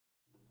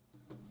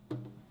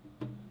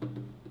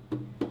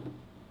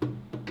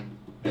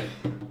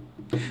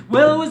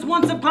Well, it was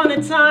once upon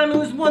a time, it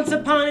was once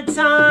upon a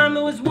time,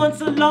 it was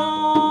once a long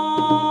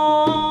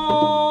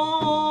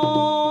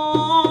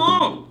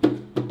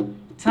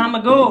time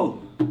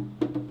ago.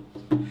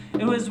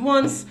 It was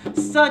once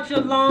such a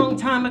long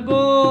time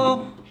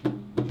ago.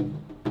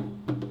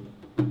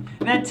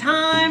 That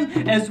time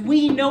as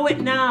we know it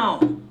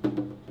now.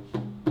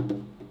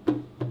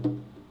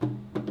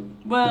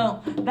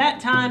 Well, that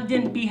time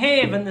didn't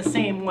behave in the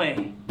same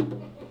way.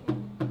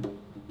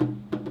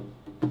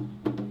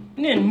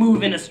 It didn't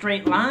move in a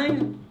straight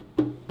line.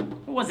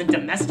 It wasn't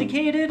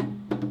domesticated.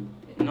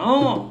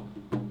 No.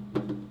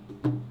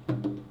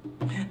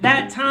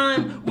 That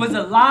time was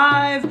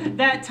alive.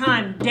 That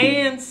time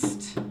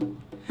danced.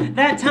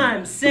 That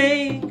time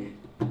sang.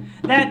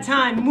 That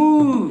time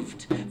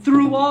moved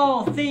through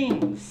all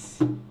things.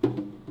 A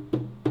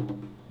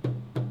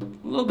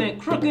little bit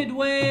crooked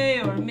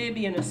way, or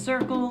maybe in a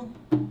circle,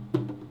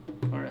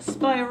 or a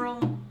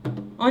spiral,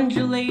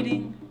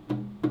 undulating.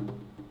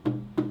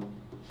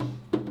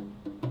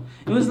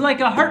 It was like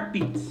a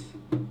heartbeat,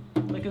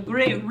 like a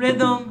great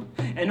rhythm,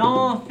 and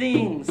all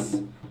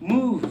things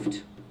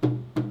moved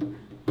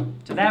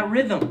to that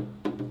rhythm.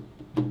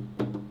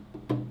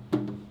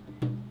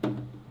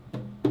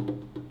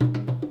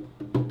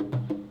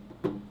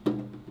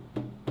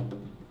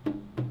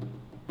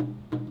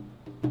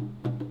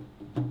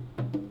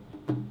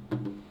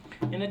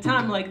 In a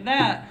time like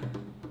that,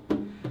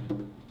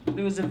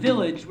 there was a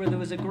village where there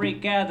was a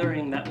great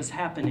gathering that was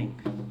happening.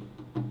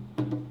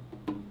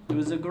 It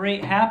was a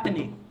great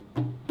happening.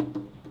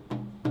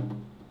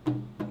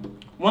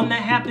 One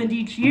that happened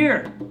each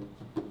year,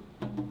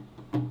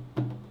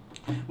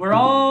 where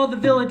all the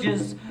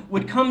villages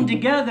would come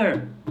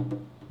together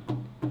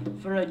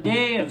for a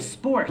day of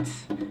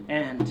sports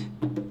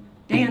and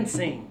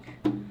dancing,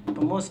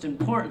 but most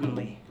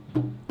importantly,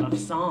 of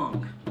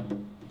song.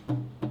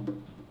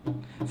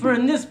 For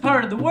in this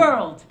part of the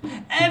world,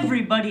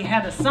 everybody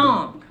had a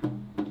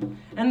song,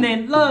 and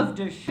they loved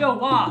to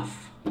show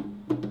off.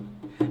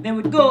 They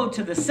would go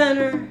to the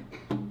center,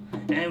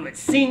 and they would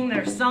sing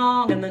their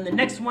song, and then the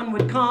next one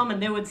would come,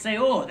 and they would say,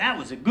 oh, that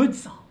was a good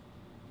song.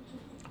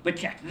 But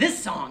check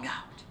this song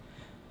out.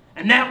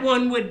 And that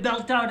one would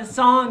belt out a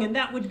song, and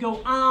that would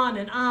go on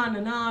and on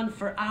and on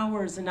for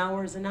hours and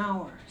hours and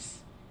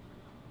hours.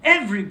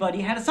 Everybody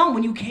had a song.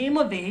 When you came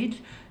of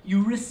age,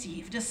 you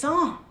received a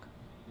song.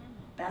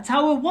 That's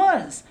how it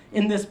was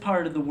in this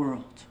part of the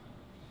world.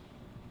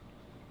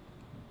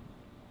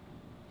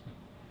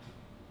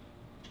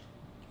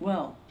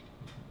 Well,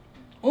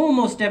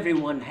 almost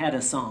everyone had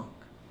a song.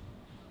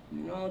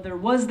 You know, there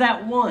was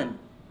that one,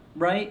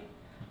 right?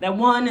 That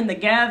one in the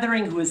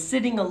gathering who was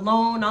sitting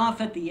alone off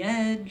at the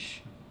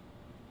edge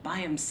by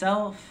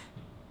himself.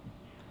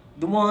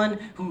 The one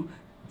who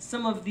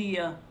some of the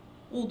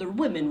older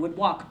women would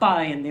walk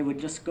by and they would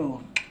just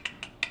go,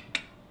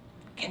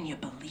 can you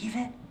believe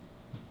it?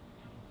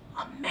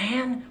 A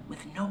man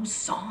with no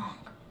song.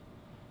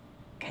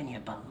 Can you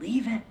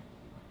believe it?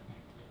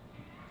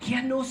 He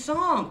had no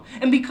song.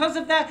 And because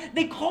of that,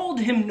 they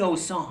called him No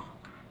Song.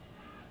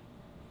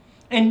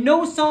 And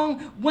No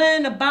Song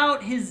went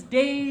about his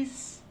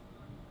days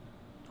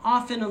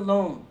often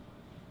alone.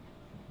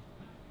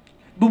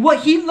 But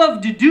what he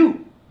loved to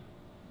do,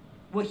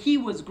 what he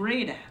was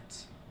great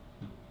at,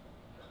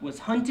 was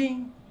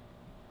hunting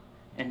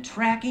and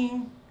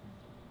tracking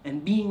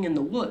and being in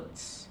the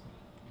woods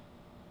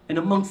and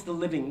amongst the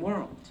living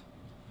world.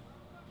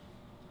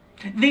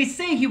 They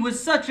say he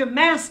was such a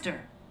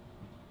master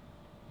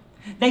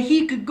that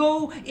he could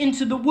go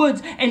into the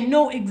woods and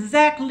know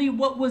exactly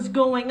what was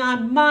going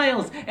on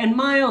miles and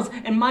miles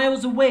and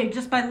miles away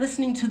just by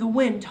listening to the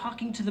wind,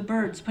 talking to the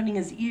birds, putting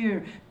his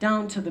ear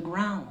down to the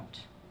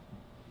ground.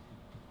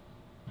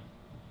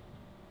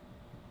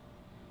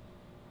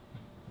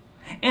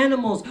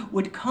 Animals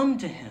would come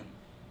to him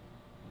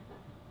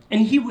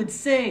and he would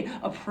say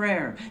a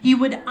prayer. He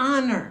would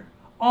honor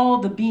all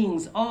the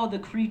beings, all the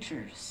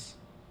creatures.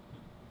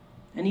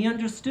 And he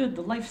understood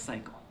the life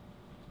cycle.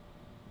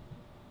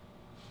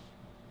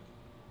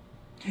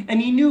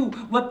 And he knew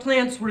what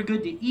plants were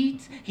good to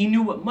eat. He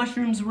knew what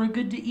mushrooms were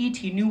good to eat.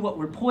 He knew what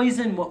were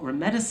poison, what were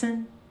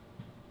medicine.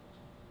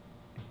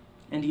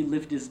 And he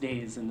lived his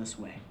days in this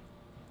way.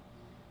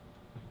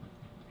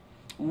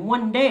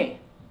 One day,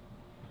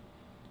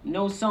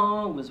 No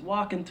Song was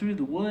walking through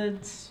the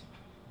woods.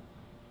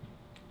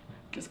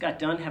 Just got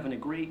done having a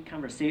great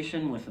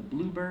conversation with a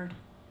bluebird.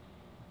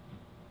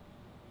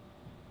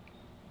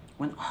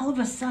 When all of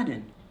a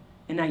sudden,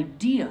 an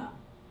idea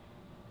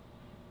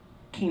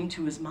came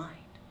to his mind.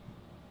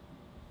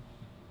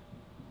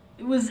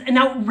 It was an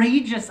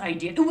outrageous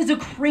idea. It was a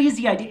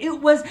crazy idea.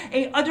 It was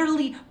an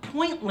utterly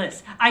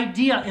pointless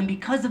idea, and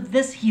because of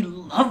this, he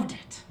loved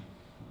it.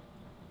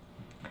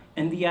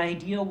 And the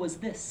idea was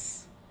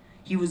this.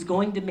 He was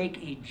going to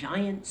make a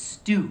giant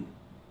stew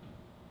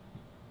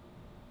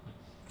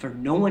for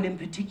no one in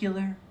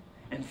particular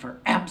and for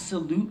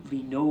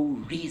absolutely no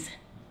reason.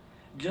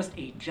 Just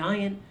a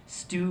giant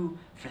stew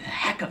for the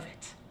heck of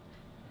it.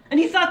 And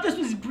he thought this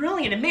was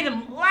brilliant. It made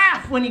him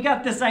laugh when he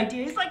got this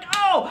idea. He's like,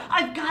 oh, "Oh,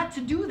 I've got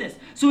to do this."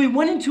 So he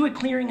went into a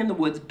clearing in the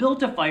woods,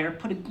 built a fire,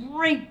 put a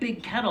great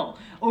big kettle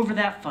over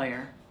that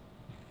fire,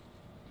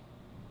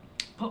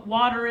 put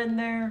water in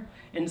there,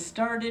 and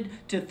started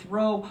to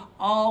throw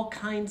all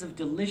kinds of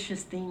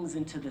delicious things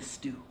into the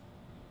stew.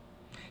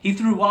 He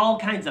threw all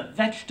kinds of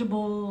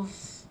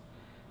vegetables,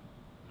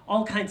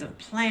 all kinds of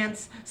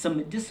plants, some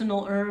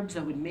medicinal herbs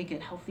that would make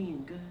it healthy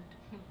and good.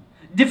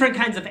 Different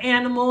kinds of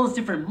animals,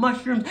 different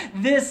mushrooms,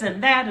 this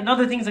and that and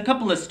other things, a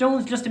couple of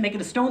stones just to make it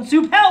a stone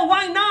soup. Hell,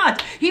 why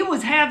not? He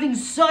was having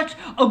such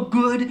a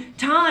good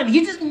time.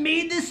 He just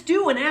made this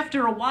stew, and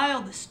after a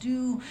while, the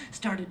stew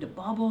started to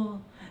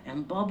bubble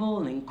and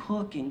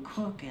cook,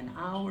 and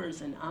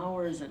hours and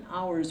hours and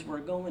hours were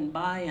going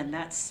by, and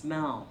that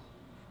smell,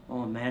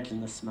 oh, imagine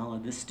the smell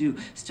of this stew,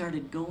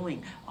 started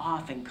going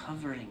off and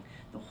covering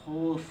the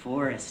whole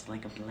forest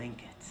like a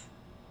blanket.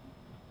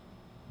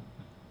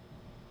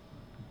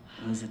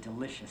 It was a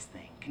delicious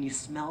thing. Can you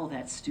smell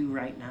that stew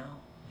right now?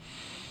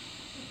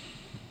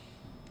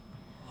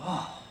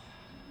 Oh,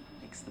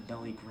 makes the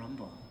belly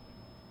grumble.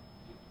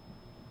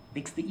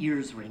 Makes the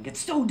ears ring. It's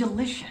so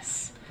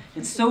delicious.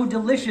 It's so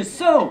delicious.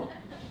 So,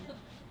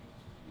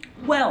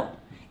 well,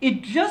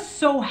 it just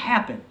so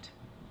happened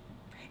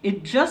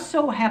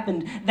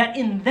that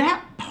in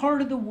that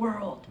part of the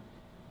world,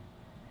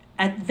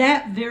 at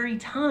that very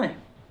time,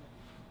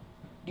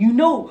 you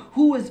know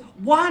who was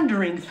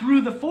wandering through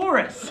the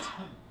forest?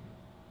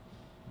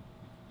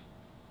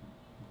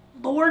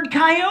 Lord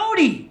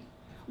Coyote.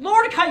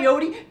 Lord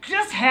Coyote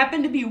just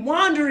happened to be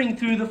wandering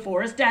through the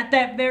forest at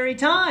that very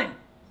time.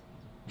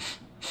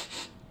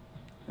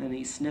 And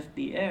he sniffed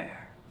the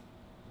air.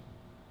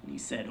 And he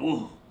said,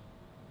 "Oh,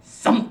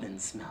 something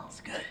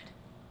smells good."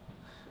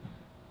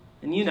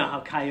 And you know how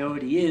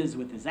Coyote is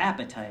with his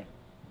appetite.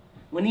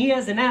 When he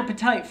has an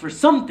appetite for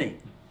something,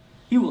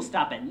 he will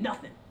stop at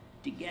nothing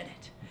to get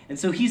it. And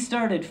so he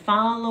started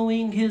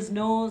following his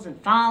nose and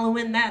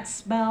following that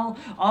smell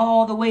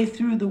all the way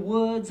through the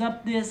woods,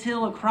 up this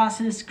hill, across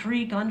this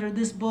creek, under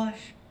this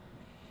bush.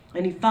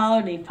 And he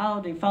followed and he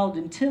followed and he followed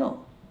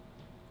until,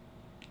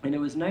 and it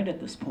was night at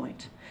this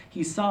point,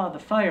 he saw the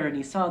fire and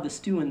he saw the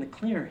stew in the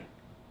clearing.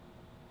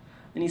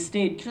 And he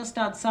stayed just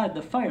outside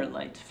the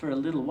firelight for a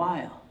little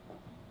while,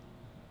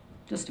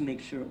 just to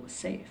make sure it was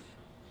safe.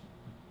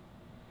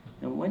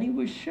 And when he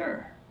was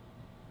sure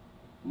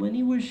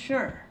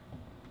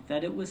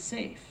that it was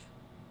safe,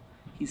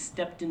 he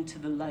stepped into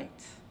the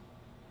light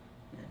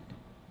and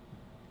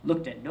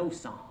looked at No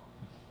Song.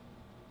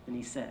 And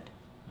he said,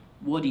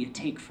 "What do you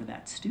take for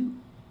that stew?"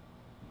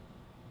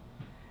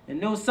 And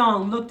No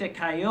Song looked at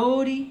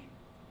Coyote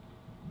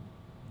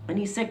and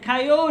he said,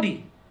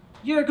 "Coyote,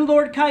 you're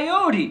Lord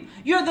Coyote.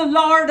 You're the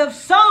Lord of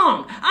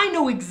Song. I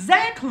know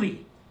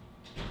exactly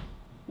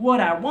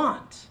what I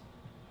want.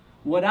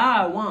 What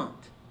I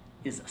want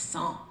is a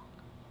song.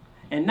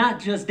 And not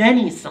just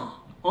any song.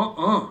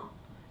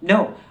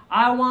 No,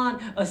 I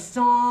want a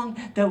song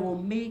that will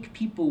make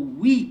people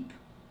weep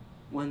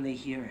when they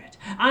hear it.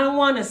 I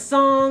want a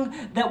song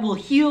that will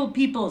heal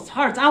people's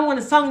hearts. I want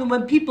a song that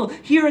when people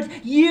hear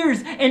it,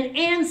 years and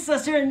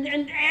ancestors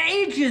and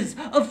ages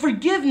of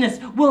forgiveness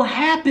will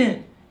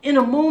happen in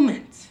a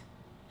moment.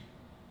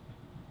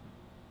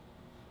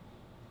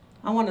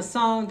 I want a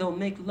song that will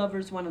make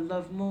lovers want to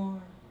love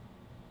more.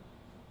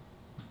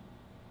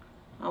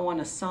 I want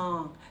a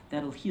song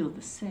that'll heal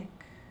the sick.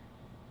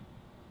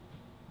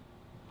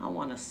 I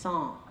want a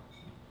song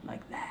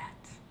like that."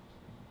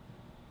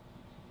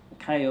 The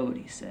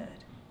Coyote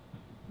said,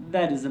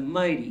 "That is a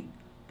mighty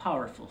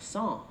powerful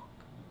song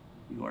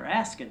you are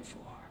asking for.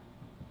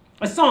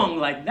 A song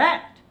like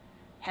that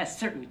has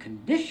certain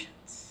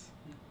conditions."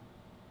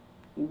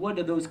 "What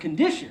are those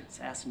conditions?"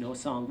 asked No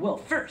Song. "Well,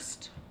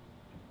 first,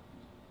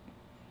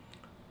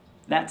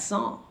 that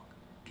song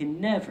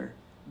can never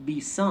be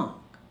sung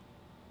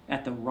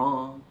at the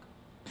wrong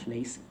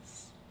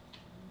places."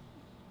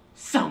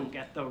 Sung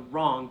at the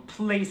wrong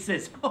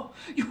places. Oh,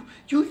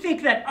 you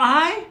think that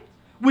I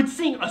would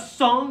sing a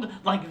song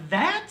like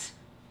that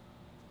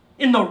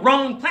in the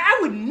wrong place? I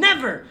would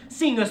never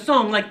sing a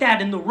song like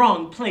that in the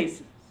wrong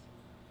places.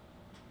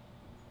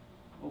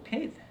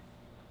 Okay then.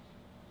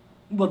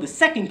 Well, the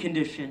second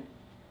condition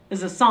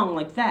is a song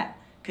like that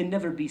can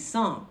never be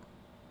sung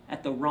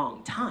at the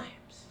wrong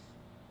times.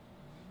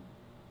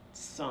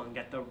 Sung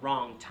at the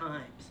wrong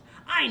times.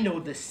 I know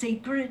the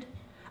sacred.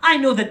 I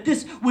know that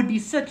this would be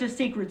such a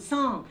sacred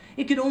song.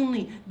 It could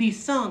only be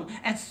sung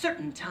at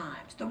certain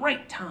times, the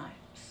right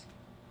times.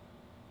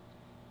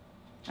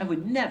 I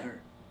would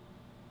never,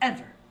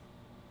 ever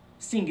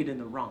sing it in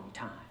the wrong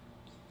times.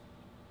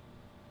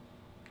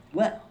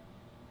 Well,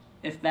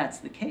 if that's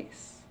the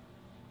case,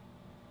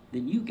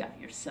 then you got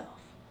yourself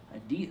a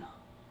deal.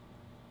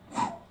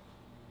 Whew.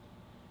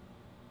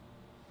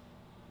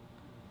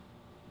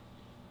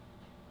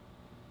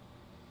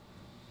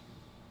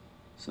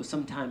 So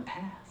some time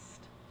passed.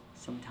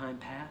 Some time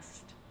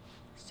passed.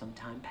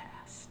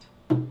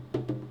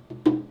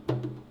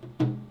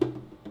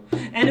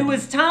 And it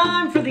was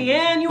time for the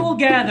annual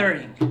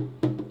gathering.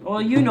 Oh,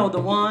 you know the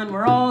one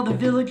where all the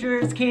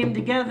villagers came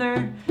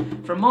together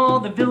from all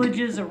the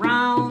villages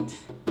around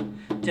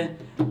to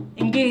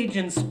engage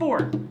in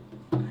sport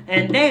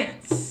and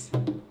dance,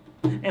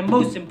 and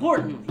most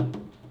importantly,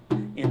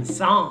 in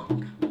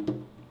song.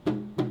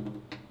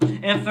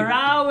 And for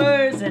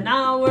hours and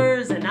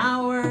hours and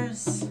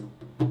hours,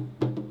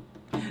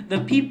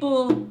 the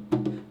people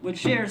would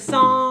share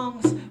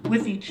songs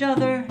with each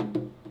other,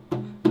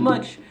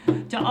 much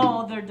to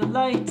all their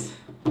delight.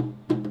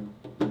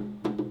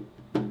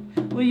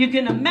 Well, you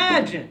can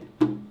imagine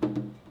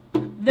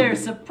their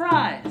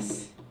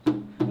surprise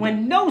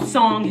when No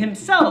Song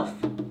himself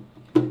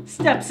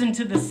steps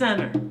into the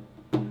center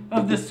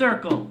of the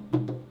circle.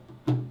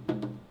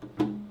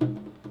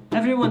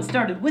 Everyone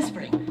started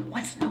whispering,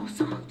 "What's No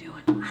Song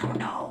doing? I don't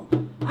know.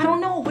 I don't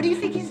know. What do you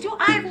think he's doing?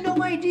 I have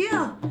no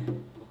idea."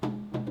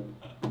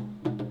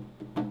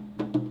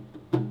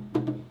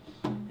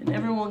 And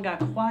everyone got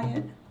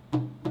quiet.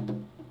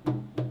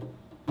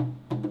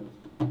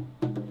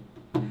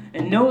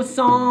 And No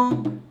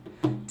Song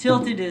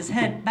tilted his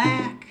head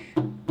back.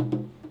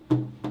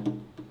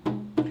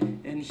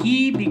 And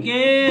he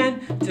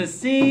began to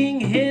sing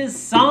his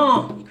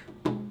song.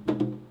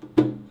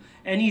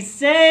 And he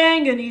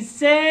sang, and he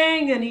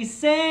sang, and he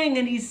sang,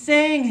 and he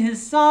sang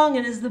his song.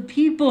 And as the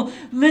people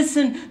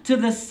listened to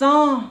the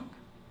song,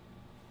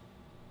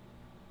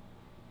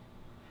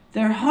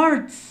 their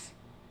hearts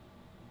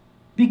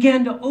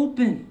began to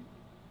open.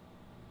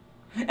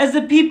 As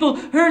the people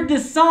heard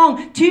this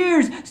song,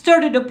 tears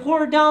started to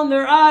pour down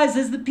their eyes.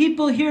 As the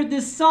people heard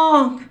this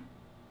song,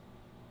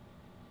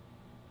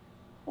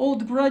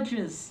 old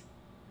grudges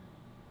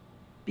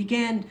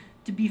began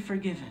to be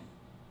forgiven.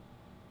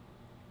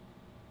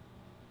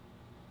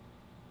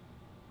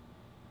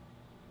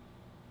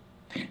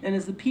 And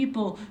as the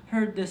people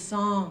heard this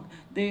song,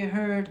 they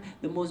heard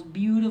the most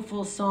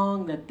beautiful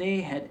song that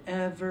they had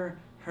ever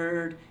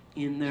heard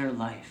in their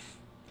life.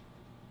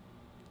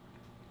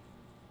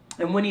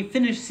 And when he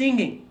finished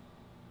singing,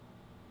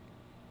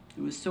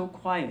 it was so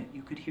quiet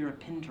you could hear a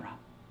pin drop.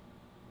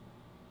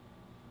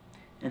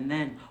 And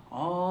then,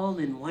 all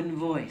in one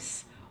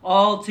voice,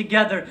 all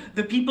together,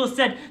 the people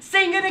said,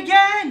 "Sing it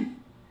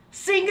again!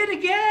 Sing it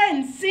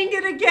again! Sing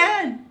it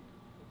again!"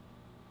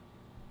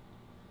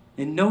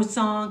 In No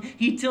Song,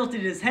 he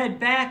tilted his head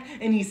back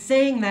and he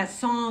sang that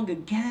song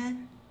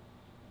again.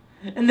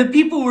 And the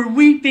people were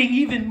weeping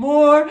even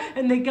more,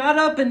 and they got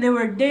up and they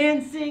were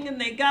dancing, and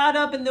they got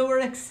up and they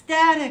were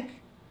ecstatic.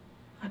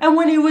 And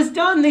when he was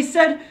done, they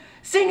said,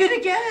 "Sing it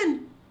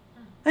again."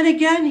 And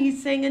again he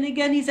sang, and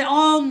again he sang.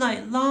 All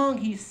night long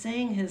he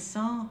sang his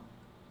song.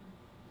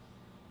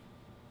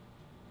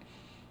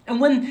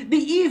 And when the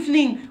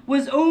evening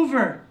was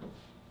over,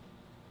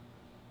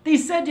 they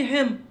said to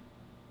him,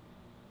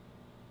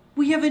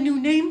 "We have a new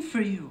name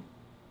for you.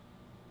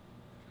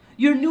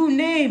 Your new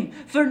name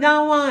from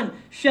now on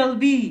shall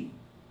be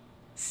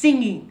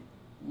Singing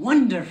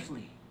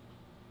Wonderfully."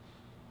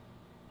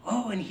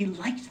 Oh, and he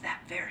liked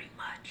that very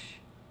much.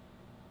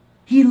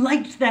 He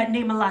liked that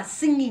name a lot,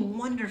 Singing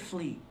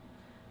Wonderfully.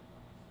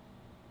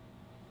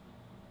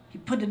 He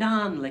put it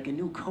on like a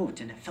new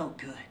coat and it felt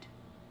good.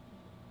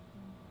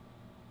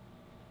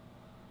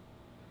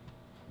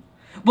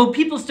 Well,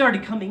 people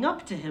started coming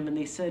up to him and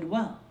they said,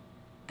 "Well,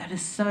 that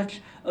is such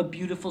a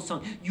beautiful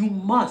song.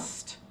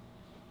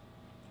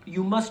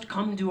 You must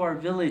come to our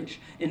village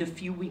in a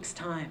few weeks'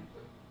 time.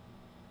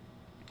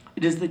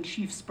 It is the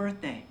chief's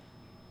birthday,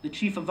 the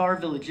chief of our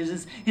village. It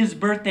is his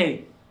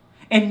birthday.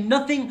 And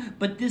nothing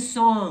but this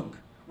song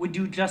would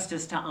do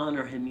justice to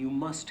honor him. You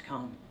must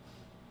come."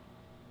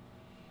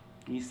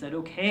 And he said,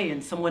 "Okay."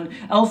 And someone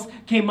else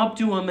came up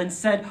to him and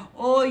said,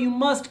 "Oh, you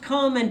must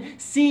come and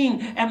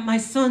sing at my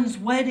son's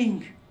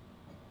wedding.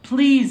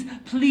 Please,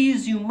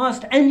 please, you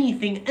must.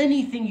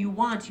 Anything you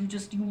want,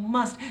 you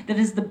must. That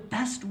is the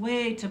best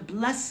way to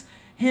bless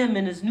him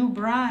and his new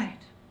bride."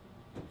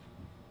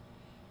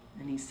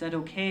 And he said,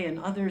 "Okay." And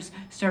others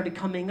started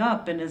coming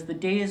up. And as the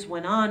days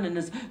went on, and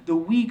as the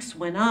weeks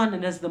went on,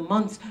 and as the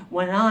months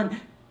went on,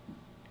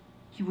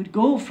 he would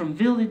go from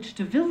village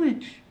to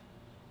village,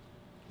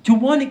 to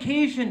one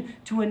occasion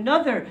to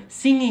another,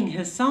 singing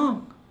his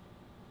song.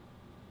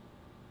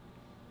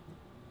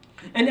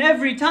 And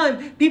every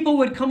time people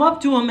would come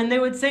up to him and they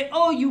would say,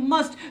 "Oh, you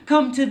must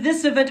come to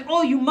this event.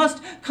 Oh, you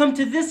must come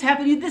to this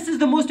happening. This is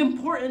the most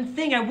important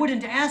thing. I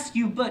wouldn't ask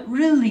you, but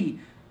really,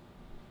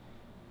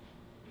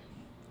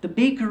 the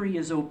bakery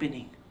is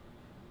opening.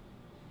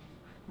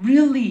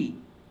 Really,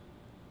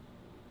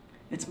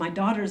 it's my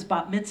daughter's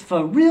bat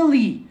mitzvah.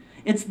 Really,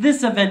 it's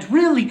this event.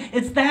 Really,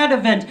 it's that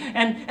event."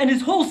 And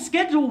his whole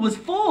schedule was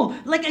full,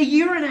 like a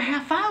year and a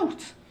half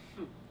out.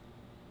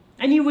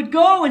 And he would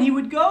go and he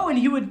would go and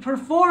he would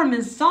perform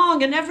his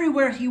song, and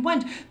everywhere he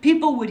went,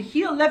 people would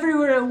heal.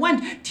 Everywhere he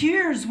went,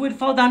 tears would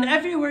fall down.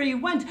 Everywhere he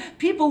went,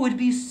 people would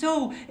be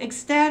so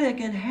ecstatic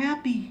and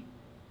happy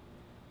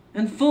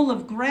and full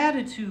of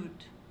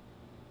gratitude.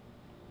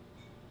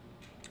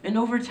 And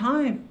over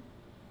time,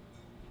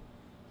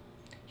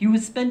 he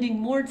was spending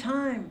more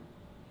time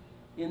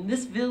in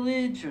this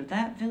village or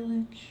that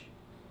village.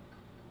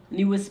 And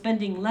he was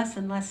spending less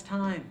and less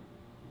time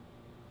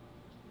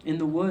in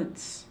the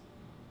woods,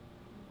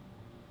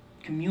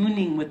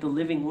 communing with the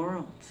living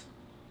world.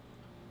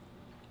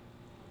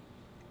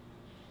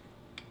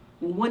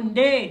 Well, one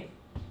day,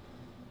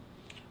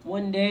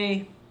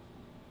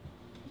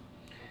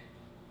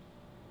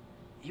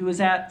 he was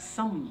at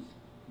some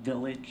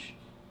village.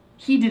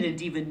 He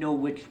didn't even know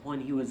which one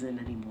he was in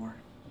anymore.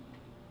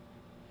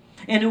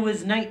 And it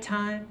was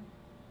nighttime,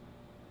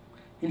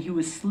 and he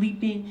was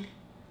sleeping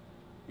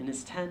in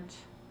his tent.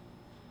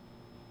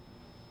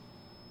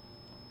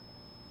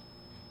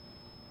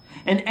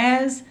 And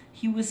as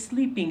he was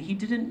sleeping, he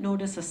didn't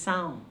notice a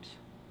sound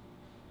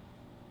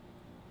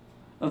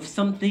of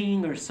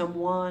something or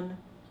someone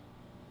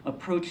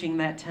approaching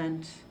that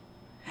tent.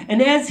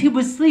 And as he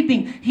was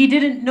sleeping, he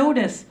didn't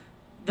notice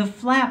the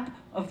flap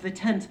of the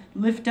tent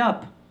lift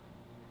up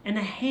and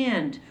a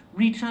hand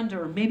reach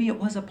under, or maybe it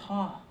was a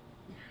paw,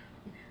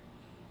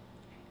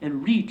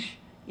 and reach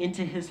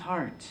into his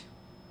heart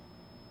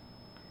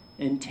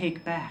and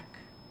take back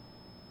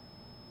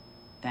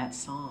that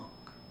song.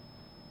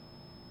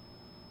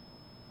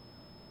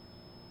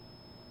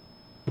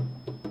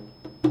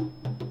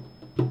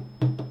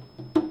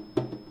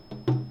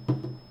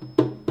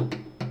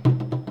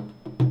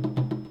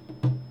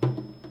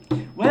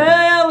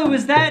 Well, it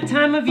was that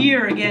time of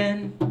year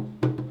again.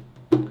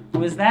 It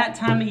was that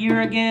time of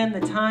year again,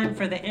 the time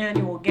for the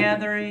annual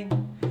gathering,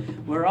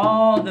 where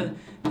all the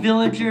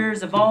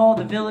villagers of all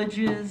the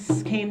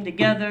villages came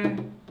together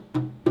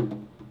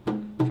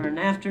for an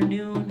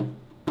afternoon,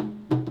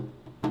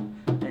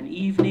 an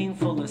evening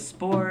full of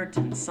sport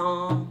and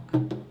song,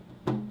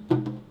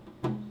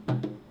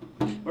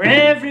 where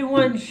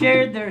everyone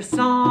shared their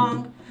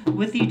song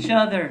with each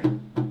other.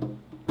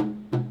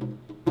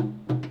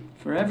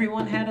 For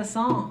everyone had a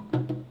song.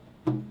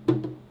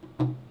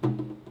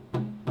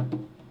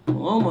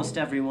 Well, almost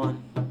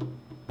everyone.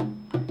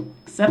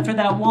 Except for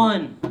that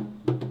one,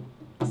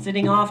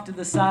 sitting off to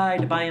the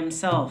side by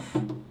himself.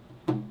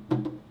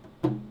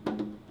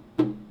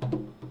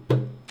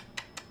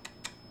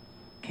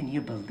 Can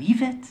you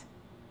believe it?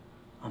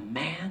 A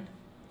man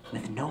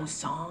with no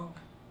song?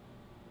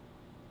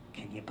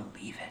 Can you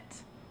believe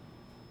it?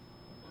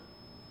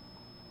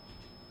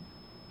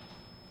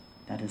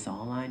 That is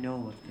all I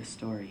know of this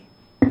story.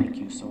 Thank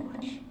you so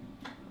much.